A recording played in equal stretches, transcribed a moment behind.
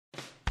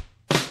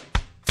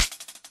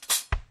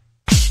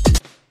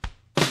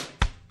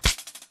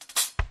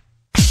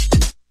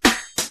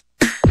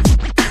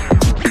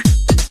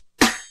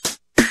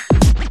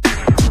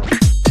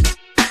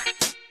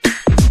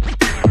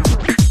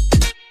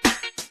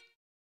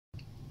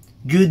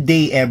Good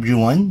day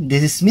everyone,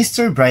 this is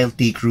Mr. Bryle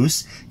T.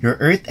 Cruz, your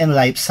Earth and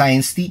Life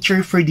Science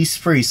teacher for this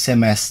first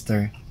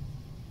semester.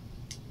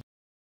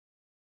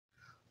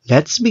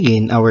 Let's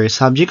begin our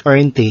subject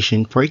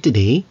orientation for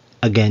today.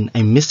 Again,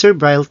 I'm Mr.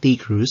 Bryle T.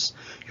 Cruz,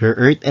 your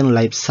Earth and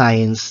Life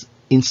Science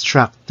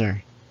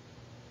instructor.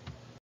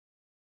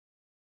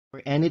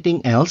 For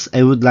anything else,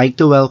 I would like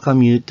to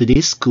welcome you to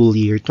this school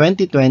year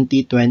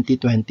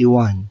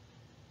 2020-2021.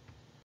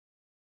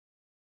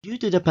 Due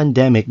to the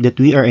pandemic that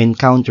we are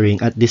encountering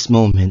at this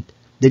moment,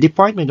 the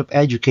Department of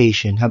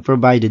Education have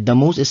provided the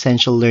most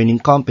essential learning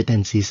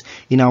competencies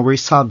in our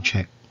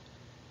subject.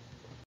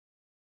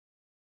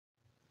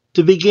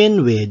 To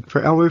begin with,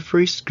 for our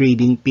first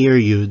grading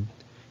period,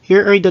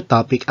 here are the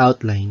topic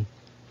outline.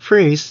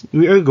 First,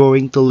 we are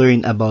going to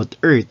learn about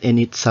Earth and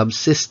its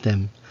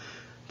subsystem.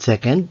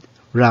 Second,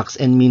 rocks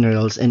and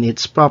minerals and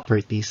its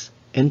properties.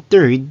 And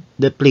third,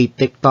 the plate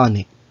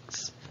tectonics.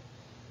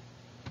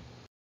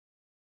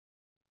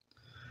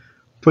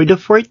 For the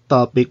fourth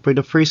topic for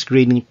the first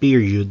grading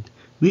period,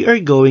 we are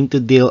going to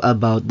deal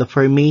about the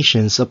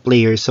formations of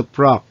layers of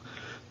rock,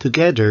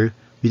 together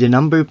with the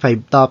number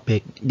 5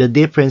 topic, the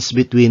difference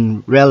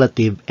between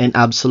relative and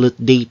absolute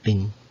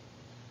dating.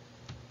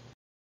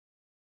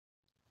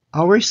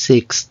 Our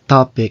sixth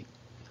topic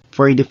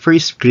for the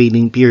first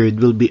grading period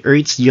will be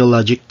Earth's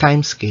geologic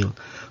timescale.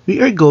 We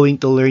are going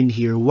to learn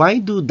here why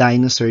do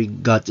dinosaurs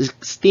got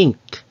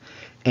extinct,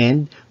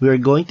 and we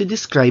are going to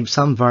describe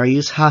some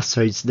various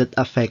hazards that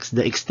affects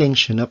the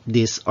extinction of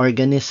these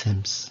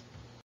organisms.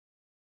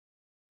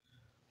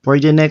 For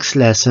the next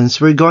lessons,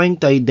 we're going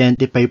to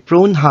identify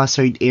prone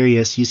hazard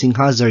areas using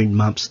hazard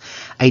maps,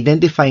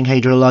 identifying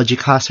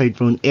hydrologic hazard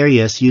prone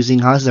areas using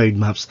hazard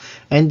maps,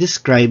 and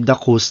describe the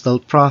coastal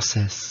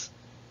process.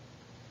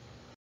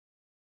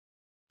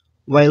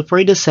 While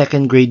for the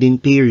second grading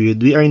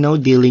period, we are now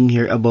dealing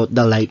here about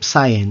the life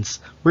science,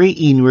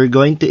 wherein we're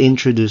going to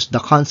introduce the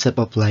concept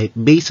of life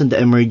based on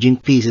the emerging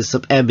pieces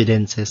of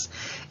evidences,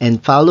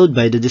 and followed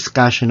by the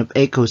discussion of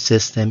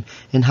ecosystem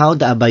and how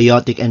the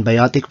abiotic and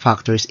biotic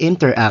factors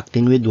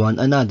interacting with one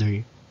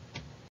another.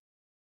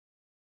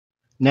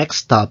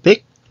 Next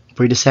topic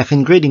for the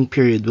second grading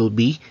period will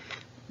be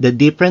the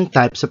different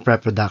types of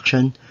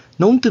reproduction,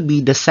 known to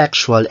be the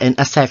sexual and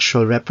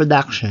asexual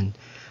reproduction,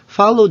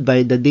 followed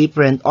by the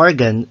different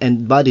organ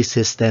and body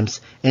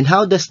systems and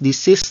how does this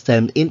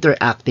system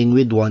interacting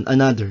with one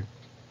another.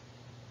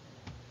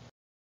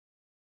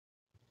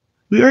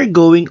 We are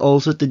going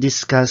also to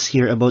discuss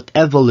here about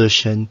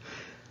evolution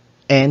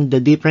and the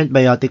different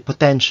biotic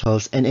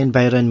potentials and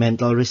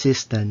environmental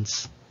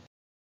resistance.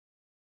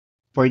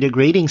 For the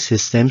grading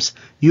systems,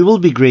 you will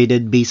be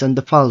graded based on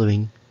the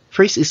following.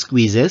 First is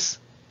quizzes,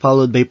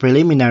 followed by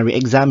preliminary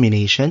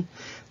examination.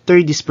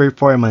 Third is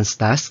performance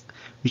task,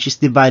 which is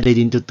divided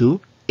into 2,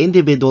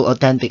 individual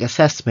authentic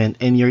assessment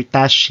and your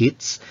task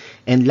sheets,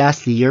 and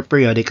lastly, your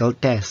periodical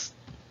test.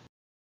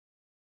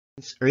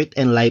 Since Earth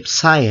and Life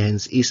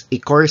Science is a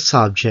core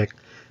subject,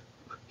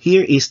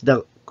 here is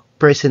the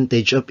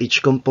percentage of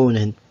each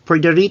component. For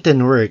the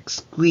written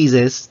works,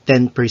 quizzes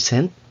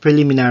 10%,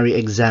 preliminary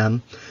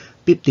exam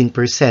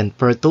 15%,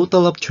 for a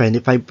total of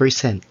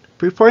 25%.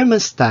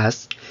 Performance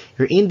tasks,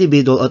 your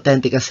individual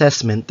authentic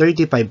assessment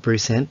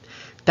 35%,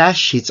 task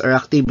sheets or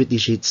activity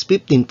sheets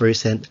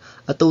 15%,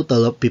 a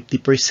total of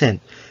 50%.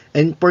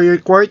 And for your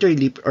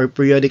quarterly or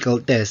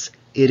periodical test,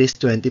 it is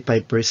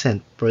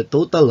 25%, for a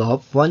total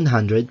of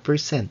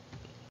 100%.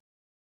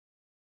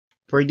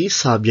 For this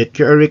subject,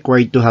 you are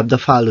required to have the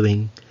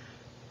following.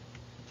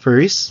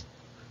 First,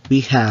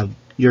 we have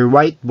your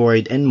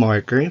whiteboard and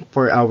marker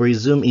for our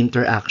Zoom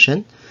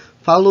interaction,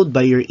 followed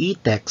by your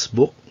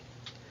e-textbook.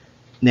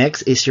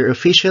 Next is your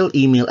official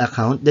email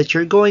account that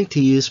you're going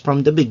to use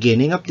from the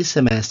beginning of the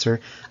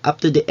semester up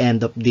to the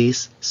end of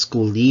this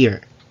school year.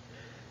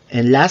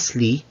 And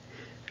lastly,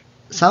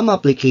 some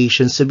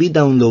applications to be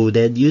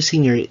downloaded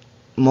using your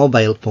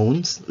mobile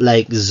phones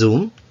like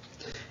Zoom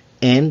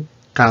and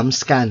Cam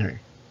Scanner.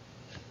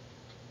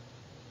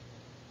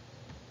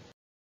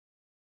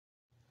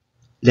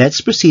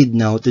 Let's proceed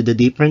now to the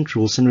different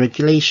rules and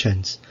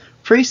regulations.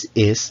 First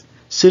is,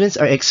 students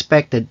are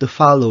expected to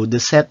follow the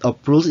set of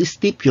rules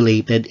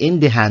stipulated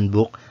in the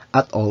handbook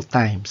at all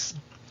times.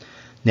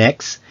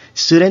 Next,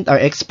 students are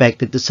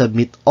expected to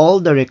submit all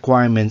the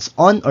requirements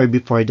on or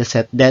before the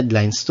set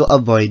deadlines to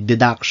avoid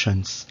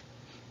deductions.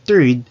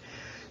 Third,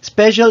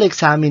 special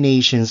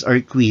examinations or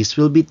quiz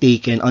will be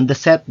taken on the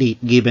set date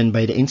given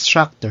by the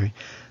instructor.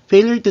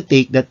 Failure to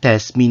take the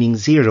test meaning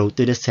 0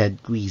 to the said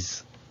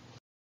quiz.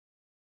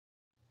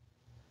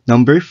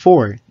 Number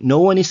 4. No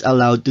one is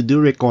allowed to do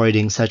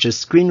recording such as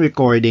screen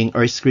recording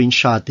or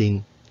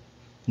screenshotting.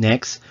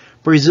 Next,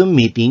 for Zoom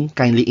meeting,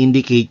 kindly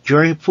indicate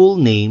your full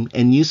name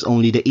and use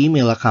only the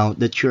email account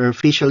that you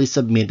officially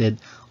submitted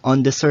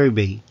on the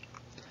survey.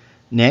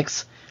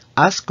 Next,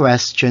 ask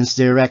questions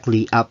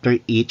directly after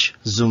each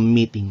Zoom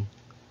meeting.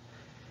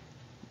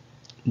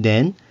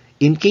 Then,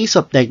 in case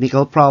of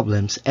technical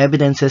problems,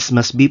 evidences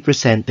must be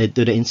presented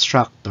to the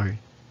instructor.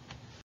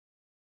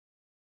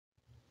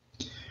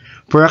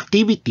 For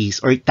activities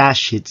or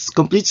task sheets,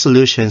 complete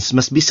solutions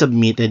must be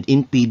submitted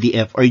in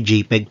PDF or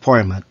JPEG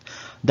format.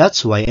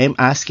 That's why I'm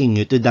asking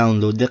you to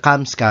download the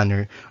Cam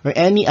Scanner or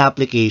any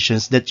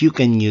applications that you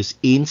can use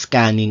in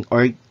scanning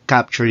or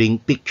capturing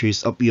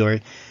pictures of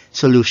your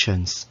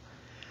solutions.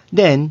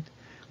 Then,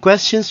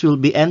 questions will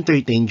be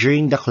entertained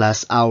during the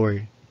class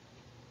hour.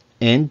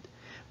 And,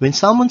 when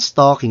someone's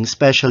talking,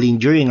 especially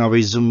during our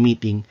Zoom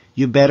meeting,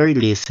 you better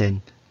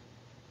listen.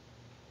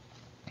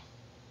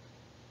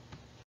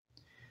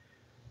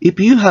 If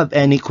you have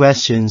any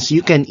questions,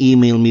 you can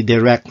email me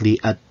directly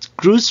at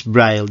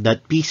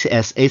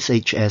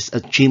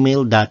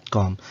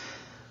cruzbryle.pcshs@gmail.com.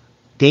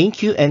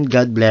 Thank you and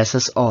God bless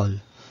us all.